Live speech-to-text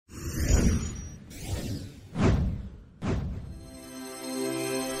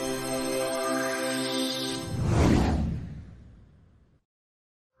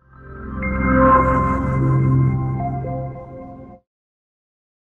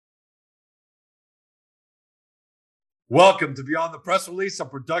Welcome to Beyond the Press Release, a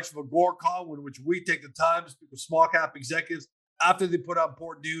production of Agoracom, in which we take the time to speak with small cap executives after they put out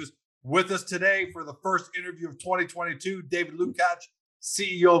important news. With us today for the first interview of 2022, David Lukacs,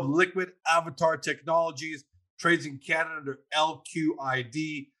 CEO of Liquid Avatar Technologies, trades in Canada under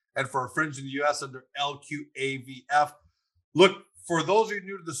LQID, and for our friends in the US under LQAVF. Look, for those of you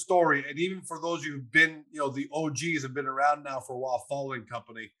new to the story, and even for those of you who've been, the OGs have been around now for a while following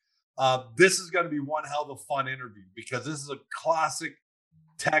company, this is going to be one hell of a fun interview because this is a classic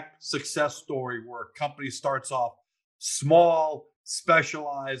tech success story where a company starts off small,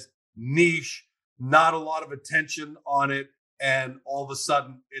 specialized, niche, not a lot of attention on it, and all of a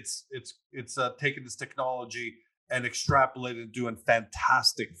sudden it's taking this technology and extrapolating and doing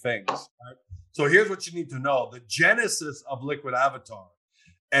fantastic things. Right? So here's what you need to know: the genesis of Liquid Avatar,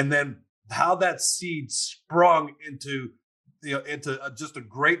 and then how that seed sprung into just a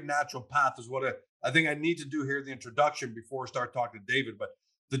great natural path is what I think I need to do here in the introduction before we start talking to David. But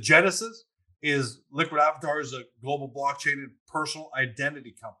the genesis is Liquid Avatar is a global blockchain and personal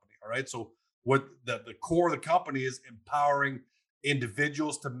identity company. All right. So what the core of the company is empowering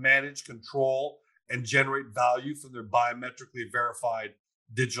individuals to manage, control, and generate value from their biometrically verified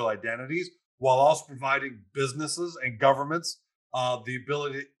digital identities, while also providing businesses and governments the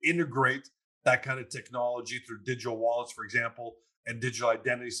ability to integrate that kind of technology through digital wallets, for example, and digital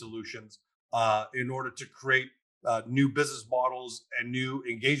identity solutions in order to create new business models and new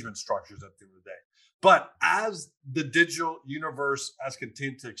engagement structures at the end of the day. But as the digital universe has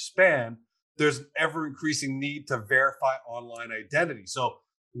continued to expand, there's an ever increasing need to verify online identity. So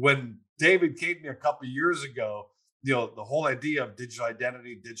when David came to me a couple of years ago, the whole idea of digital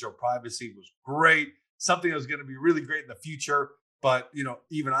identity, digital privacy was great, something that was going to be really great in the future. But,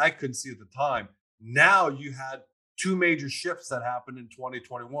 even I couldn't see at the time. Now you had two major shifts that happened in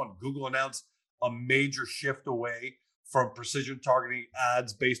 2021. Google announced a major shift away from precision targeting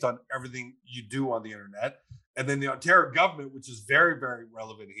ads based on everything you do on the internet. And then the Ontario government, which is very, very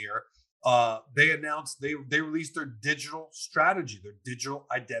relevant here, they announced they released their digital strategy, their digital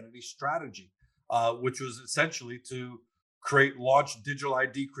identity strategy, which was essentially to launch digital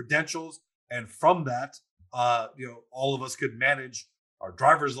ID credentials. And from that, all of us could manage our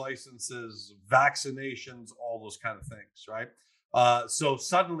driver's licenses, vaccinations, all those kind of things, right? So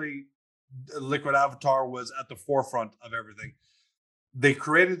suddenly, Liquid Avatar was at the forefront of everything. They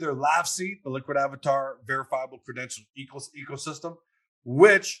created their LAVC, the Liquid Avatar Verifiable Credential Ecosystem,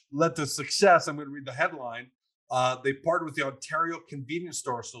 which led to success. I'm going to read the headline. They partnered with the Ontario Convenience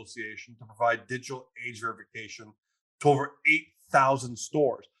Store Association to provide digital age verification to over 8,000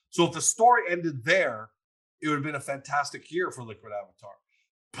 stores. So if the story ended there, it would have been a fantastic year for Liquid Avatar.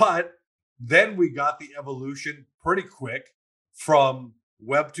 But then we got the evolution pretty quick from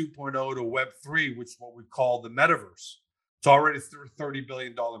Web 2.0 to Web 3, which is what we call the metaverse. It's already a $30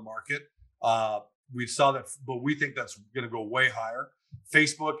 billion market. We saw that, but we think that's going to go way higher.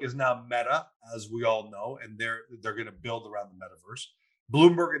 Facebook is now Meta, as we all know, and they're going to build around the metaverse.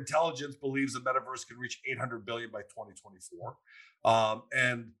 Bloomberg Intelligence believes the metaverse can reach 800 billion by 2024.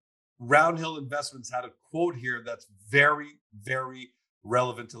 And Roundhill Investments had a quote here that's very, very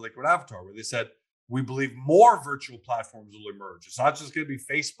relevant to Liquid Avatar, where they said, "We believe more virtual platforms will emerge. It's not just going to be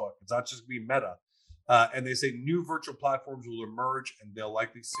Facebook. It's not just going to be Meta." And they say new virtual platforms will emerge and they'll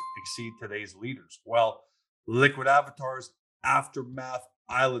likely exceed today's leaders. Well, Liquid Avatar's Aftermath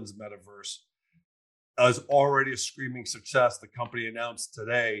Islands metaverse is already a screaming success. The company announced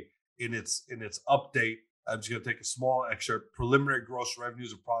today in its update. I'm just going to take a small excerpt. Preliminary gross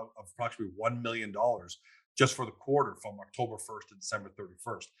revenues of approximately $1 million just for the quarter from October 1st to December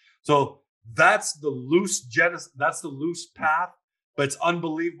 31st. So that's the loose genesis. That's the loose path. But it's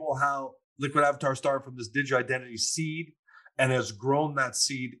unbelievable how Liquid Avatar started from this digital identity seed and has grown that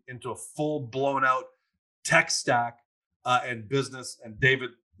seed into a full blown out tech stack and business. And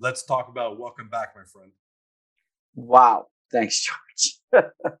David, let's talk about it. Welcome back, my friend. Wow. Thanks, George.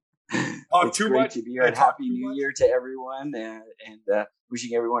 It's too great much to be here, and Happy New Year to everyone, and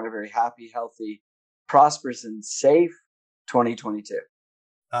wishing everyone a very happy, healthy, prosperous, and safe 2022.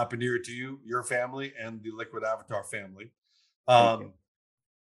 Happy New Year to you, your family, and the Liquid Avatar family.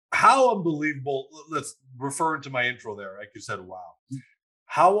 How unbelievable, let's refer to my intro there, like you said, wow.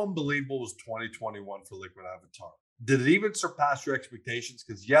 How unbelievable was 2021 for Liquid Avatar? Did it even surpass your expectations?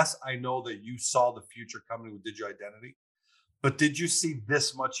 Because yes, I know that you saw the future coming with digital identity, but did you see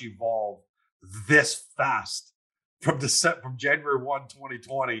this much evolve this fast from January 1,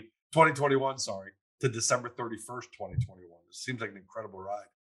 2021, to December 31st, 2021? It seems like an incredible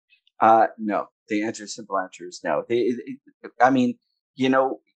ride. No, the simple answer is no. I mean,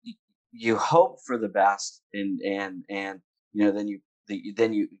 you hope for the best, and then you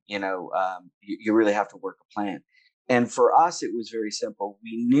really have to work a plan. And for us, it was very simple.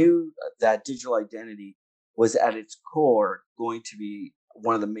 We knew that digital identity was at its core going to be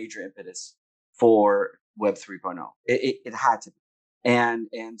one of the major impetus for Web 3.0. It had to be, and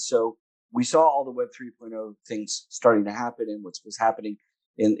so we saw all the Web 3.0 things starting to happen, and what was happening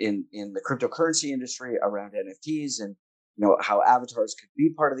in the cryptocurrency industry around NFTs, and how avatars could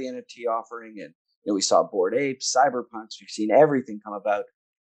be part of the NFT offering. And we saw Bored Apes, Cyberpunks. We've seen everything come about,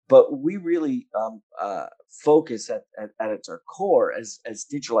 but we really focus at its our core as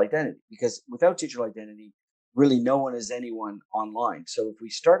digital identity, because without digital identity, really no one is anyone online. So if we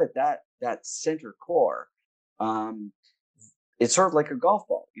start at that center core, it's sort of like a golf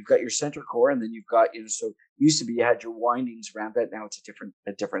ball. You've got your center core, and then you've got, so used to be you had your windings around that. Now it's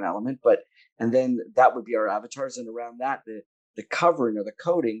a different element, and then that would be our avatars, and around that, the covering or the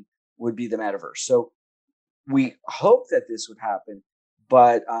coating would be the metaverse. So we hope that this would happen,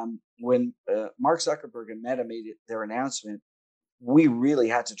 but when Mark Zuckerberg and Meta made their announcement, we really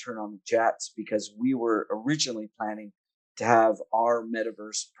had to turn on the jets, because we were originally planning to have our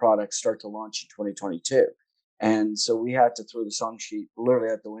metaverse product start to launch in 2022. And so we had to throw the song sheet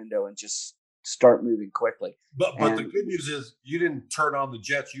literally out the window and just start moving quickly. But the good news is you didn't turn on the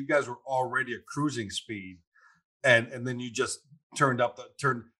jets. You guys were already at cruising speed, and then you just turned up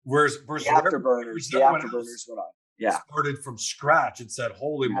versus the afterburners went on. Yeah, started from scratch and said,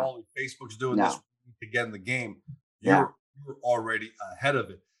 "Holy moly, Facebook's doing this to get in the game." You were already ahead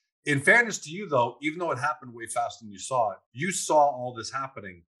of it. In fairness to you, though, even though it happened way faster than you saw it, you saw all this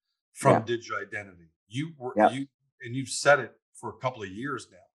happening from digital identity. You've said it for a couple of years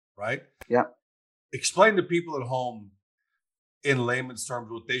now, right? Yeah. Explain to people at home in layman's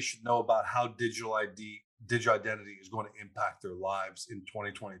terms what they should know about how digital identity is going to impact their lives in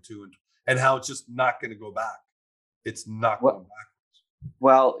 2022, and how it's just not going to go back. It's not going backwards.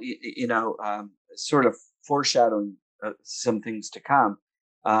 Well, sort of foreshadowing some things to come.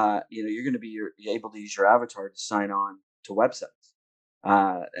 You're going to be able to use your avatar to sign on to websites,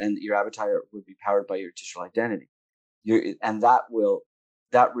 and your avatar would be powered by your digital identity. And that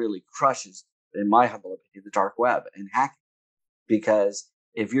really crushes, in my humble opinion, the dark web and hacking, because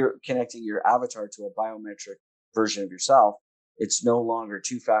if you're connecting your avatar to a biometric version of yourself, it's no longer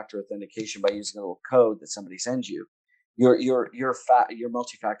two-factor authentication by using a little code that somebody sends you. Your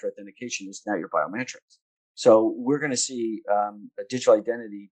multi-factor authentication is now your biometrics. So we're going to see a digital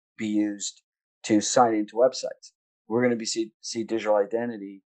identity be used to sign into websites. We're going to see digital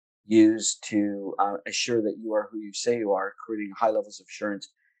identity used to assure that you are who you say you are, creating high levels of assurance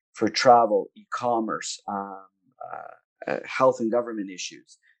for travel, e-commerce, health and government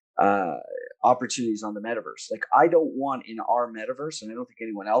issues, opportunities on the metaverse. Like, I don't want in our metaverse, and I don't think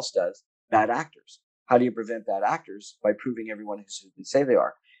anyone else does, bad actors. How do you prevent bad actors? By proving everyone is who they say they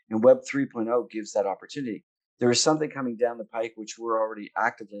are. And Web 3.0 gives that opportunity. There is something coming down the pike, which we're already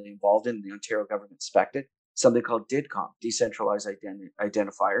actively involved in. The Ontario government expected something called DIDCOM, Decentralized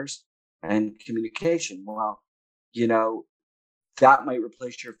Identifiers and Communication. Well, that might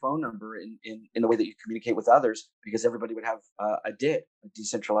replace your phone number in the way that you communicate with others, because everybody would have a DID, a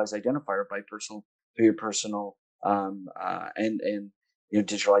decentralized identifier for your personal and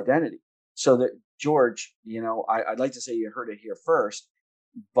digital identity. So that, George, I'd like to say you heard it here first,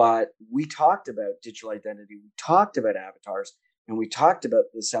 but we talked about digital identity, we talked about avatars, and we talked about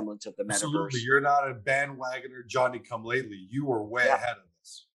the semblance of the metaverse. Absolutely, you're not a bandwagoner Johnny come lately. You were way ahead of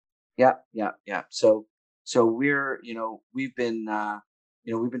this. Yeah. So we've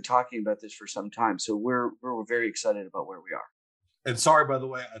been talking about this for some time. So we're very excited about where we are. And sorry, by the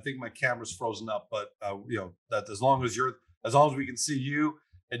way, I think my camera's frozen up, but that as long as we can see you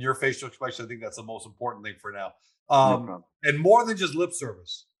and your facial expression, I think that's the most important thing for now. No, and more than just lip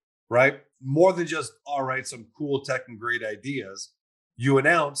service, right? More than just, all right, some cool tech and great ideas. You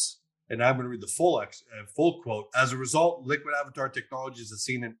announce, and I'm going to read the full quote. As a result, Liquid Avatar Technologies has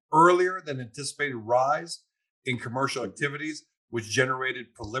seen an earlier than anticipated rise in commercial activities, which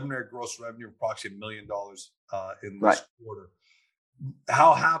generated preliminary gross revenue of approximately $1 million in this quarter.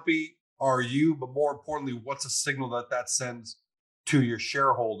 How happy are you? But more importantly, what's a signal that sends to your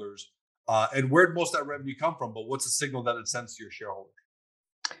shareholders? And where did most of that revenue come from? But what's the signal that it sends to your shareholders?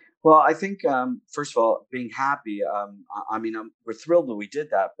 Well, I think first of all, being happy. We're thrilled that we did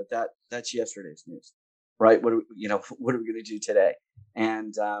that, but that's yesterday's news, right? What are we going to do today?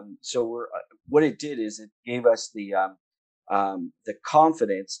 And so what it did is it gave us the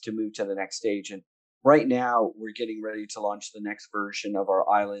confidence to move to the next stage. And right now, we're getting ready to launch the next version of our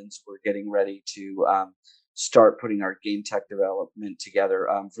islands. We're getting ready to start putting our game tech development together.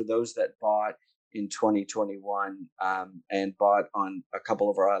 For those that bought in 2021 and bought on a couple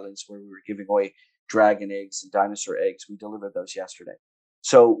of our islands where we were giving away dragon eggs and dinosaur eggs, we delivered those yesterday.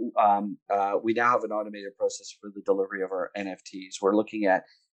 So we now have an automated process for the delivery of our NFTs. We're looking at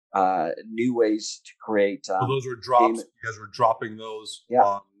new ways to create. So those were drops. You guys were dropping those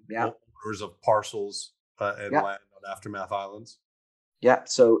on owners of parcels and land on Aftermath Islands. Yeah.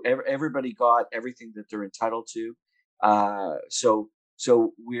 So everybody got everything that they're entitled to. So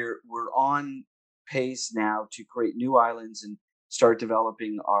we're on pace now to create new islands and start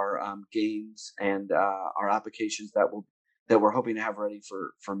developing our games and our applications that we're hoping to have ready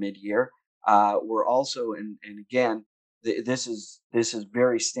for mid-year. We're also and again, this is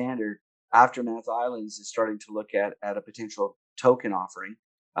very standard. Aftermath Islands is starting to look at a potential token offering.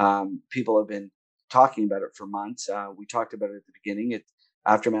 People have been talking about it for months. We talked about it at the beginning.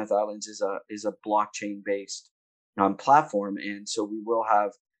 Aftermath Islands is a blockchain based platform, and so we will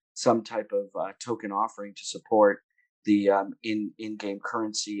have some type of token offering to support the in-game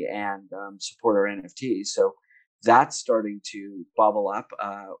currency and support our NFTs. So that's starting to bubble up.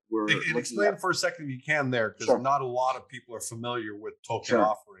 And explain for a second if you can there, because not a lot of people are familiar with token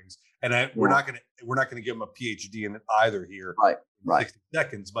offerings, and we're not gonna give them a PhD in it either here. Right. 60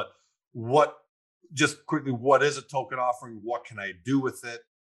 seconds, but just quickly, what is a token offering? What can I do with it?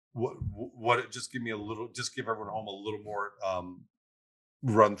 Just give everyone at home a little more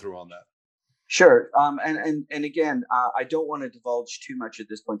run through on that. Sure. And again, I don't want to divulge too much at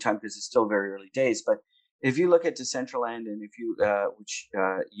this point in time because it's still very early days. But if you look at Decentraland, and if you which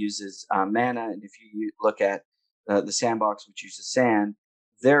uses Mana, and if you look at the Sandbox, which uses Sand,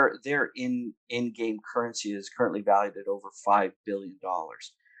 their in-game currency is currently valued at over $5 billion.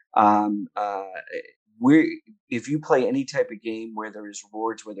 If you play any type of game where there is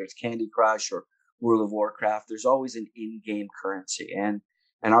rewards, whether it's Candy Crush or World of Warcraft, there's always an in-game currency, and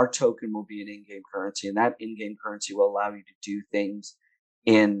our token will be an in-game currency, and that in-game currency will allow you to do things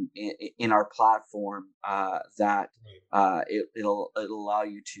in our platform that it'll allow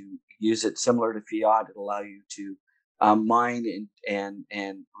you to use it similar to fiat. It'll allow you to mine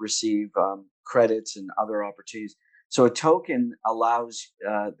and receive credits and other opportunities. So a token allows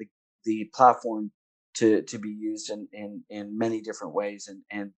the platform to be used in many different ways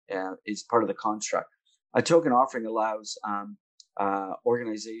and is part of the construct. A token offering allows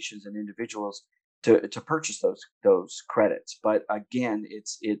organizations and individuals to purchase those credits, but again,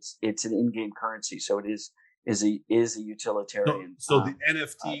 it's an in-game currency, so it is a utilitarian. So the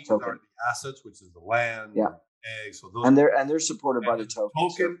NFTs are the assets, which is the land, eggs. So those they're supported by the token.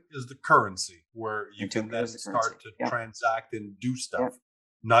 Token is the currency where you can then start to transact and do stuff,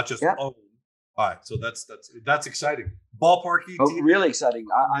 not just own. All right, so that's exciting. Ballpark ET. Oh, really exciting.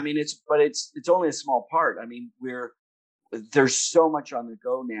 I mean, it's only a small part. I mean, there's so much on the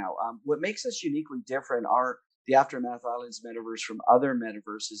go now. What makes us uniquely different the Aftermath Islands metaverse from other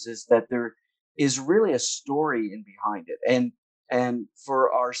metaverses is that there is really a story in behind it. And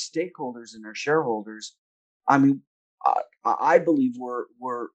for our stakeholders and our shareholders, I mean, I believe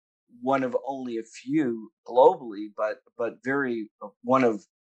we're one of only a few globally, but one of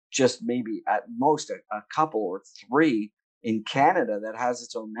just maybe at most a couple or three in Canada that has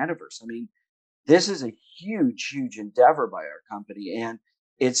its own metaverse. I mean, this is a huge endeavor by our company, and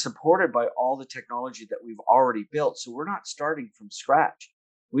it's supported by all the technology that we've already built. So we're not starting from scratch.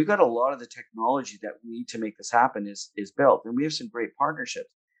 We've got a lot of the technology that we need to make this happen is built, and we have some great partnerships.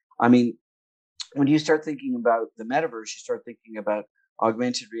 I mean, when you start thinking about the metaverse, you start thinking about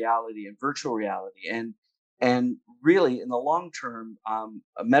augmented reality and virtual reality, and really in the long term,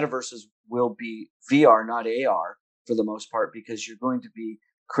 metaverses will be VR, not AR, for the most part, because you're going to be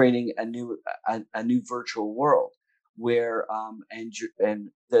creating a new virtual world where and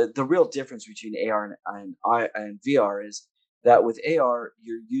the real difference between AR and VR is that with AR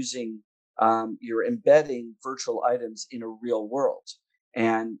you're embedding virtual items in a real world,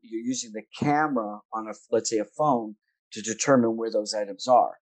 and you're using the camera on let's say a phone to determine where those items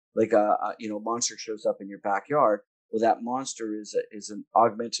are. Like a monster shows up in your backyard. Well, that monster is an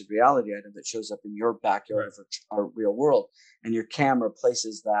augmented reality item that shows up in your backyard of a real world, and your camera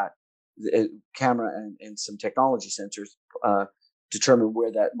places that camera and some technology sensors determine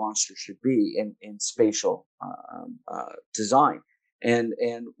where that monster should be in spatial design, and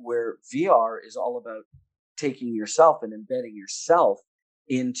where VR is all about taking yourself and embedding yourself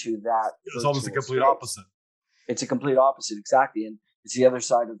into that. It's almost the complete opposite. It's a complete opposite, exactly, and it's the other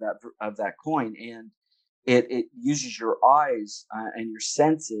side of that coin, and it uses your eyes and your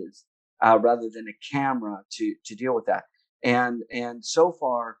senses rather than a camera to deal with that. And so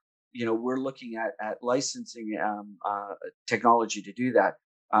far, we're looking at licensing technology to do that.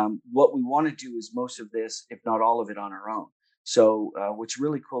 What we want to do is most of this, if not all of it, on our own. So what's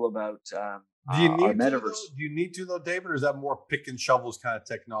really cool about our metaverse? Do you need to though, David, or is that more pick and shovels kind of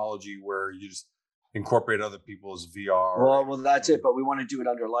technology where you just incorporate other people's VR? Well, that's it. But we want to do it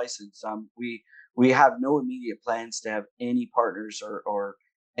under license. We have no immediate plans to have any partners or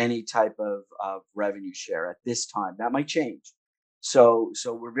any type of revenue share at this time. That might change. So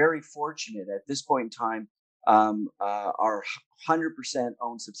we're very fortunate at this point in time. Our 100%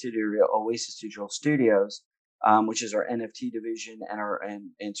 owned subsidiary, Oasis Digital Studios, which is our NFT division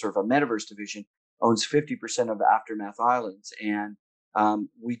and sort of a metaverse division, owns 50% of Aftermath Islands, and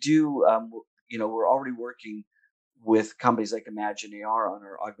we do. We're already working with companies like Imagine AR on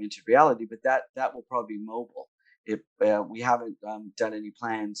our augmented reality, but that will probably be mobile. We haven't done any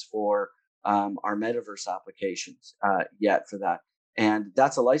plans for our metaverse applications yet for that, and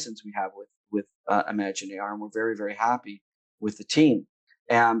that's a license we have with Imagine AR, and we're very, very happy with the team.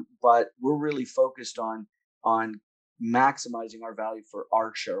 But we're really focused on maximizing our value for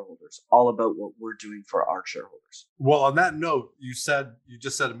our shareholders, all about what we're doing for our shareholders. Well, on that note, you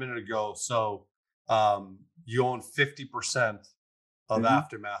just said a minute ago, so you own 50% of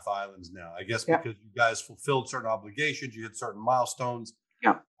Aftermath Islands now, I guess, because you guys fulfilled certain obligations, you hit certain milestones.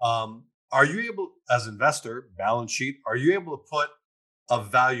 Yeah. Are you able, as investor, balance sheet, are you able to put a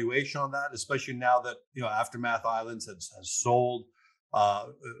valuation on that, especially now that Aftermath Islands has sold,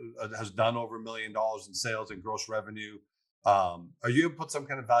 has done over $1 million in sales and gross revenue? Are you able to put some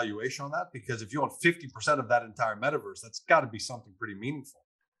kind of valuation on that? Because if you own 50% of that entire metaverse, that's got to be something pretty meaningful.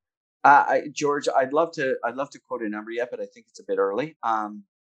 George, I'd love to quote a number yet, but I think it's a bit early.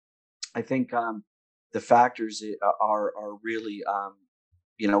 I think the factors are really,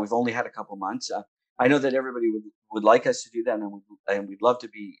 we've only had a couple months. I know that everybody would like us to do that, and we'd love to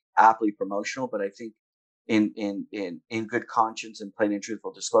be aptly promotional, but I think in good conscience and plain and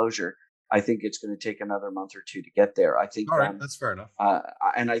truthful disclosure, I think it's going to take another month or two to get there. I think all right, that's fair enough.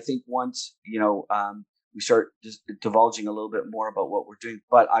 And I think once we start just divulging a little bit more about what we're doing,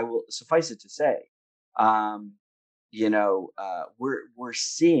 but I will suffice it to say, we're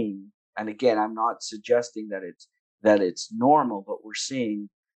seeing, and again, I'm not suggesting that it's normal, but we're seeing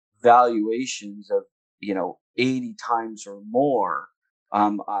valuations of 80 times or more.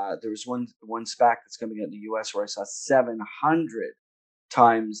 There was one SPAC that's coming out in the US where I saw 700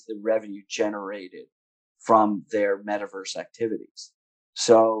 times the revenue generated from their metaverse activities.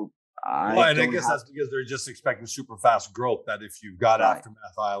 So I guess that's because they're just expecting super fast growth, that if you've got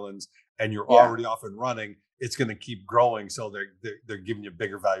Aftermath Islands and you're already off and running, it's going to keep growing. So they're giving you a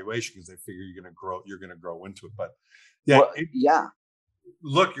bigger valuation because they figure you're going to grow into it. But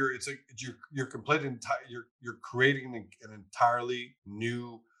look, you're completing, you're creating an entirely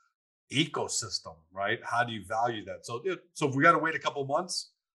new ecosystem, right? How do you value that? So if we got to wait a couple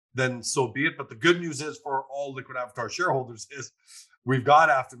months, then so be it. But the good news is for all Liquid Avatar shareholders is we've got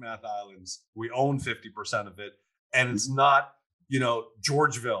Aftermath Islands. We own 50% of it, and it's not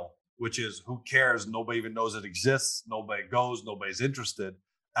Georgeville, which is who cares? Nobody even knows it exists. Nobody goes. Nobody's interested.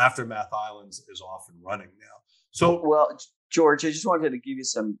 Aftermath Islands is off and running now. So well, George, I just wanted to give you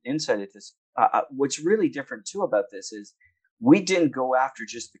some insight at this. What's really different too about this is we didn't go after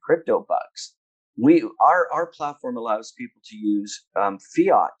just the crypto bucks. Our platform allows people to use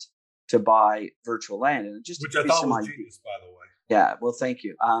fiat to buy virtual land, and just which I thought was genius, by the way. Yeah, well, thank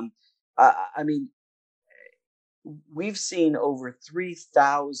you. I mean, we've seen over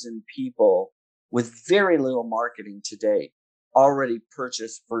 3,000 people with very little marketing today already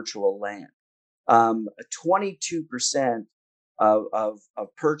purchase virtual land. 22% of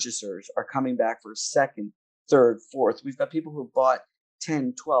purchasers are coming back for a second, third, fourth. We've got people who bought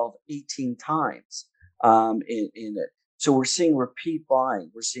 10, 12, 18 times in it. So we're seeing repeat buying.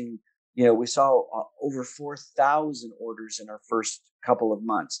 We're seeing, we saw over 4,000 orders in our first couple of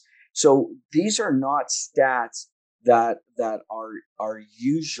months. So these are not stats that are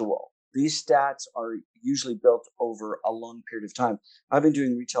usual. These stats are usually built over a long period of time. I've been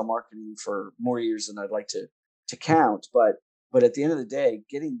doing retail marketing for more years than I'd like to count, but at the end of the day,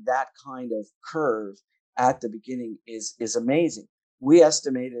 getting that kind of curve at the beginning is amazing. We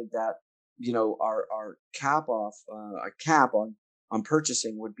estimated that our cap on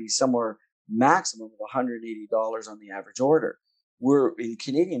purchasing would be somewhere maximum of $180 on the average order. We're in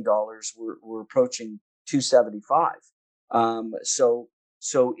Canadian dollars, we're approaching $275. So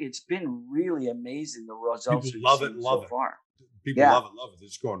it's been really amazing, the results. People love it so far. People love it.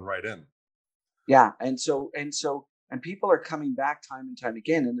 It's going right in. Yeah, and people are coming back time and time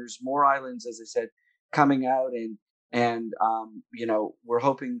again, and there's more islands, as I said, coming out, And we're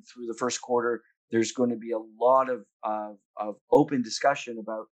hoping through the first quarter there's going to be a lot of open discussion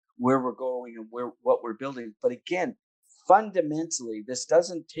about where we're going and what we're building. But again, fundamentally, this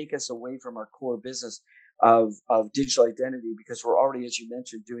doesn't take us away from our core business of digital identity, because we're already, as you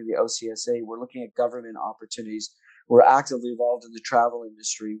mentioned, doing the OCSA. We're looking at government opportunities. We're actively involved in the travel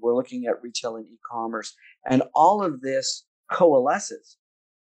industry. We're looking at retail and e-commerce, and all of this coalesces.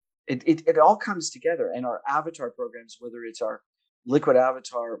 It all comes together. And our avatar programs, whether it's our Liquid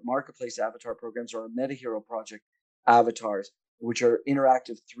Avatar Marketplace avatar programs or our MetaHero project avatars, which are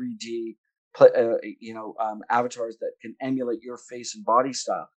interactive 3D avatars that can emulate your face and body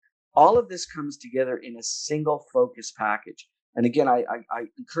style. All of this comes together in a single focus package. And again, I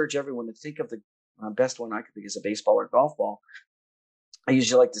encourage everyone to think of the best one I could think is a baseball or golf ball. I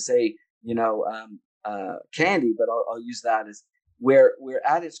usually like to say, candy, but I'll use that as where we're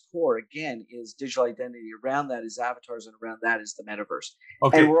at its core, again, is digital identity. Around that is avatars, and around that is the metaverse.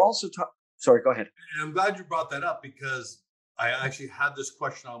 Okay. And we're also sorry, go ahead. And I'm glad you brought that up, because I actually had this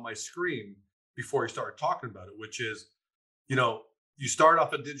question on my screen before you started talking about it, which is, you start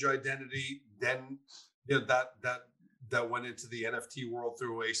off a digital identity, then that went into the NFT world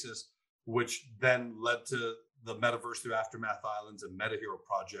through Oasis, which then led to the metaverse through Aftermath Islands and MetaHero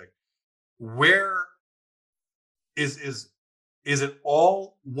project. Where is it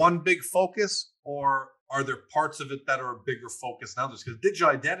all one big focus, or are there parts of it that are a bigger focus than others? Because digital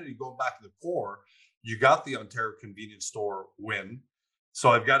identity, going back to the core, you got the Ontario convenience store win.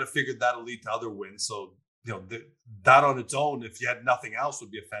 So I've got to figure that'll lead to other wins. So, that on its own, if you had nothing else,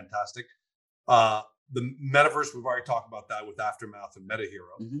 would be a fantastic. The metaverse, we've already talked about that with Aftermath and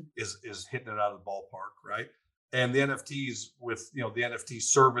MetaHero, is hitting it out of the ballpark, right? And the NFTs with, the NFT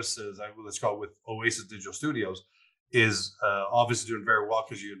services, let's call it, with Oasis Digital Studios, is obviously doing very well,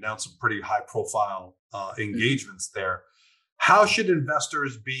 because you announced some pretty high profile engagements there. Where should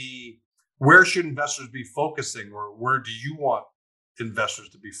investors be focusing, or where do you want investors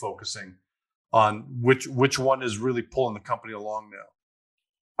to be focusing on? Which one is really pulling the company along now?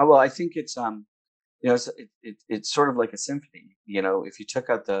 Well, I think it's it's sort of like a symphony. If you took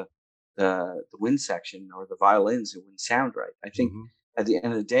out the wind section or the violins, it wouldn't sound right. I think at the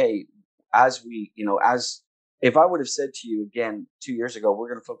end of the day, as if I would have said to you again 2 years ago, we're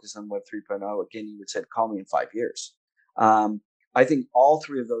going to focus on Web 3.0, again, you would have said, call me in 5 years. I think all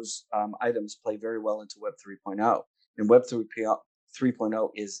three of those items play very well into Web 3.0. And Web 3.0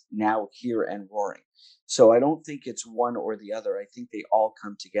 is now here and roaring. So I don't think it's one or the other. I think they all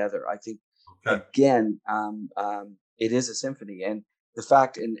come together. I think, again, it is a symphony. And the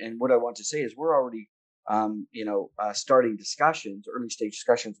fact, and what I want to say is, we're already, starting discussions, early stage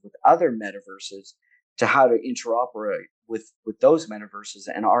discussions with other metaverses to how to interoperate with those metaverses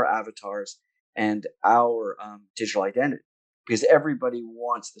and our avatars and our digital identity, because everybody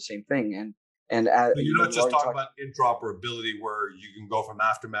wants the same thing. And so you're not just talking about interoperability where you can go from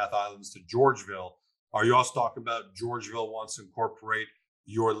Aftermath Islands to Georgeville. Are you also talking about Georgeville wants to incorporate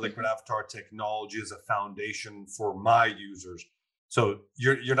your Liquid Avatar technology as a foundation for my users? So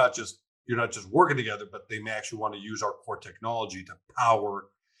you're not just working together, but they may actually want to use our core technology to power.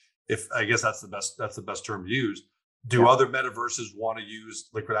 If I guess that's the best term to use. Do other metaverses want to use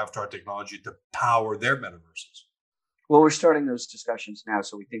Liquid Avatar technology to power their metaverses? Well, we're starting those discussions now,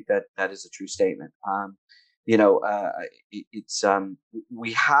 so we think that is a true statement.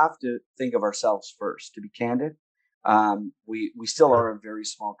 We have to think of ourselves first. To be candid, we still are a very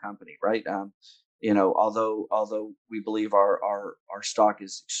small company, right? Although we believe our stock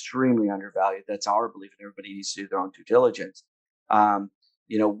is extremely undervalued, that's our belief, and everybody needs to do their own due diligence.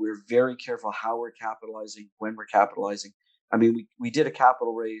 We're very careful how we're capitalizing, when we're capitalizing. I mean, we did a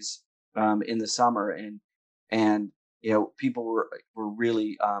capital raise in the summer, and people were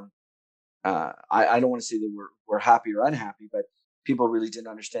really I don't want to say they were happy or unhappy, but people really didn't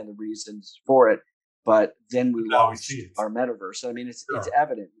understand the reasons for it. But then we launched our metaverse. I mean, it's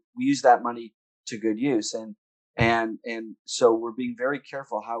evident we use that money to good use, and so we're being very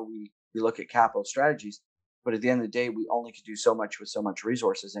careful how we look at capital strategies. But at the end of the day, we only can do so much with so much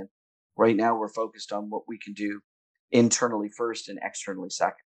resources. And right now we're focused on what we can do internally first and externally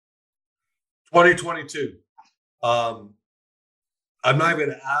second. 2022. I'm not going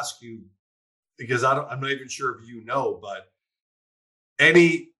to ask you, because I'm not even sure if you know, but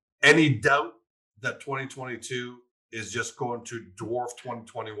any doubt that 2022 is just going to dwarf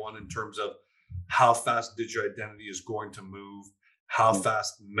 2021 in terms of how fast digital identity is going to move, how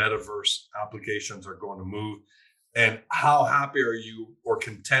fast metaverse applications are going to move, and how happy are you or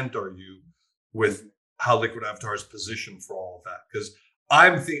content are you with how Liquid Avatar is positioned for all of that? Because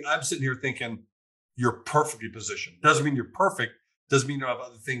I'm sitting here thinking, you're perfectly positioned. Doesn't mean you're perfect. Doesn't mean you have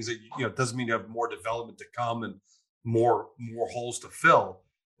other things that doesn't mean you have more development to come and more holes to fill.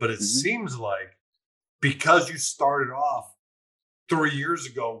 But it seems like because you started off 3 years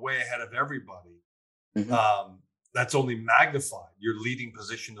ago way ahead of everybody, that's only magnified. Your leading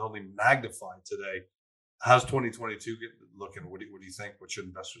position is only magnified today. How's 2022 looking? What do you think? What should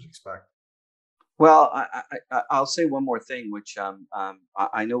investors expect? Well, I'll say one more thing, which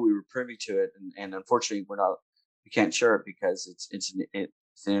I know we were privy to it, and unfortunately we can't share it because it's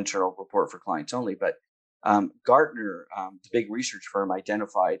an internal report for clients only. But Gartner, the big research firm,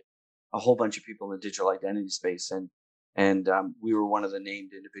 identified a whole bunch of people in the digital identity space, and we were one of the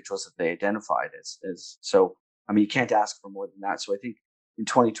named individuals that they identified as. So I mean, you can't ask for more than that. So I think in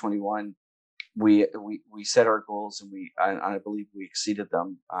 2021 we set our goals, and I believe we exceeded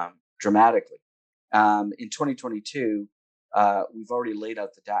them dramatically. In 2022, we've already laid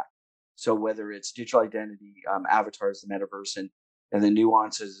out the deck. So whether it's digital identity, avatars, the metaverse, and the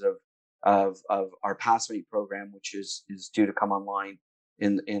nuances of our Passmate program, which is due to come online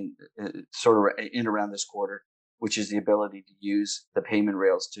in sort of in around this quarter, which is the ability to use the payment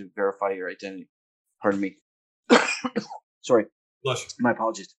rails to verify your identity. Pardon me. Sorry. Bless you. My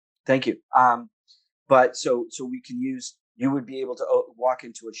apologies. Thank you. But so we can use. You would be able to walk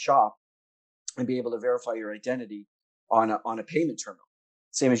into a shop and be able to verify your identity on a payment terminal,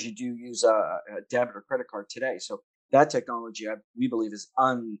 same as you do use a debit or credit card today. So that technology, we believe, is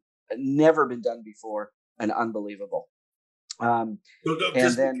never been done before and unbelievable. And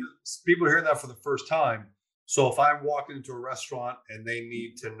then people hear that for the first time. So if I'm walking into a restaurant and they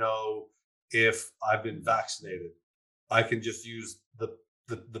need to know if I've been vaccinated, I can just use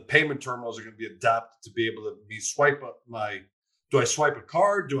the payment terminals are going to be adapted to be able to swipe up my. Do I swipe a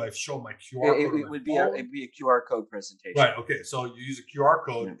card? Do I show my QR code? It would be a QR code presentation. Right. Okay. So you use a QR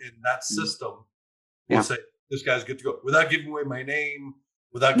code in that system. We'll say this guy's good to go without giving away my name.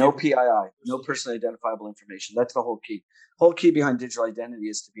 Without no PII, no personally identifiable information. That's the whole key. Whole key behind digital identity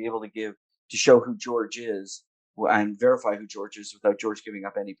is to be able to show who George is and verify who George is without George giving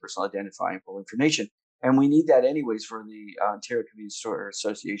up any personal identifiable information. And we need that anyways for the Ontario Convenience Store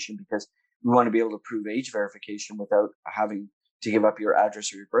Association, because we want to be able to prove age verification without having to give up your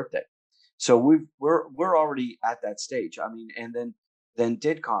address or your birthday. So we're already at that stage. I mean, and then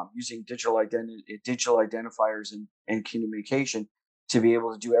DIDCOM, using digital identifiers and communication to be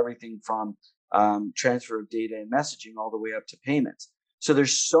able to do everything from transfer of data and messaging all the way up to payments. So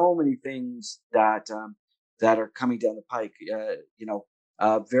there's so many things that are coming down the pike.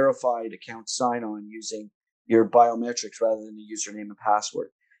 Verified account sign-on using your biometrics rather than a username and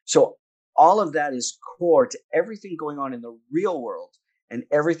password. So all of that is core to everything going on in the real world and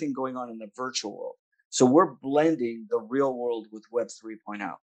everything going on in the virtual world. So we're blending the real world with Web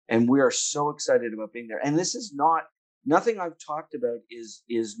 3.0, and we are so excited about being there. And this is nothing I've talked about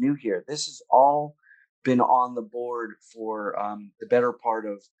is new here. This has all been on the board for the better part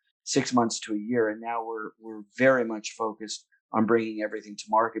of 6 months to a year, and now we're very much focused on bringing everything to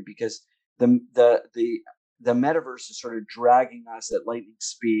market, because the metaverse is sort of dragging us at lightning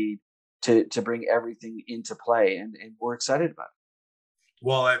speed to bring everything into play, and we're excited about it.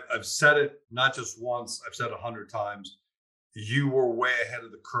 Well, I've said it not just once, I've said it 100 times. You were way ahead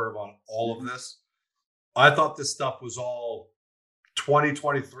of the curve on all of this. I thought this stuff was all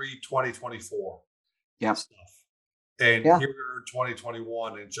 2023, 2024 stuff. And here we are in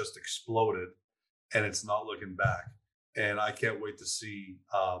 2021, and it just exploded, and it's not looking back. And I can't wait to see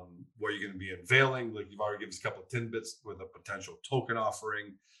where you're going to be unveiling. Like, you've already given us a couple of tidbits with a potential token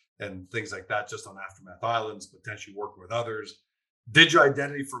offering and things like that, just on Aftermath Islands, potentially working with others. Digital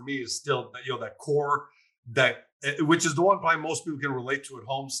identity for me is still, that core, which is the one probably most people can relate to at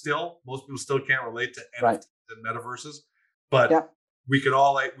home. Still, most people still can't relate to NFTs and metaverses, but we can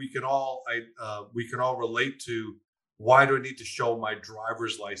all relate to, why do I need to show my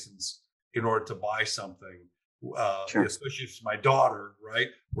driver's license in order to buy something? Especially if it's my daughter, right,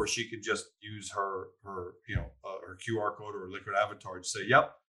 where she can just use her QR code or liquid avatar to say,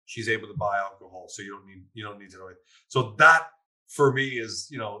 "Yep, she's able to buy alcohol." So you don't need to know it. So that for me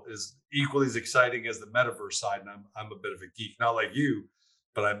is equally as exciting as the metaverse side. And I'm a bit of a geek, not like you,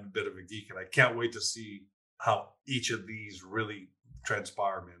 but I'm a bit of a geek, and I can't wait to see how each of these really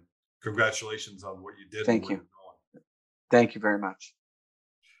transpire, man. Congratulations on what you did. Thank you. Thank you very much.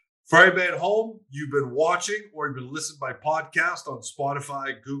 For everybody at home, you've been watching or you've been listening by podcast on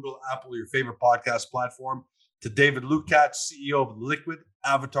Spotify, Google, Apple, your favorite podcast platform, to David Lukacs, CEO of Liquid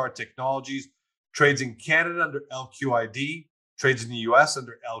Avatar Technologies, trades in Canada under LQID, trades in the US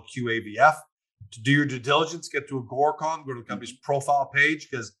under LQAVF. To do your due diligence, get to Agoracom, go to the company's profile page,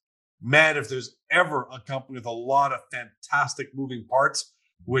 because man, if there's ever a company with a lot of fantastic moving parts,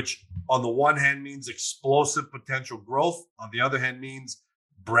 which on the one hand means explosive potential growth, on the other hand means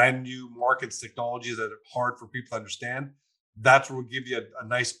brand new markets, technologies that are hard for people to understand, that's where we'll give you a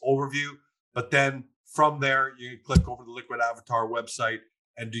nice overview. But then from there, you can click over to the Liquid Avatar website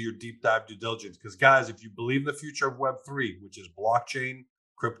and do your deep dive due diligence. Because guys, if you believe in the future of Web3, which is blockchain,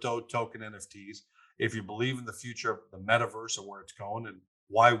 crypto, token, NFTs, if you believe in the future of the metaverse and where it's going, and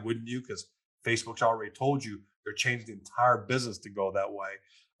why wouldn't you? Because Facebook's already told you they're changing the entire business to go that way.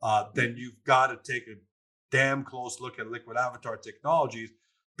 Then you've got to take a damn close look at Liquid Avatar Technologies,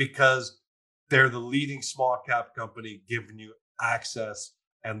 because they're the leading small cap company giving you access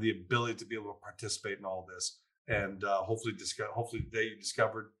and the ability to be able to participate in all this. And hopefully today you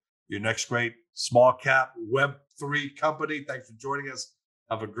discovered your next great small cap Web3 company. Thanks for joining us.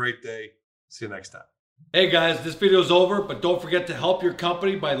 Have a great day. See you next time. Hey guys, this video is over, but don't forget to help your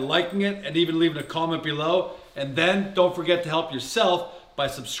company by liking it and even leaving a comment below. And then don't forget to help yourself by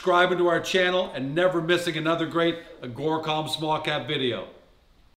subscribing to our channel and never missing another great Agoracom small cap video.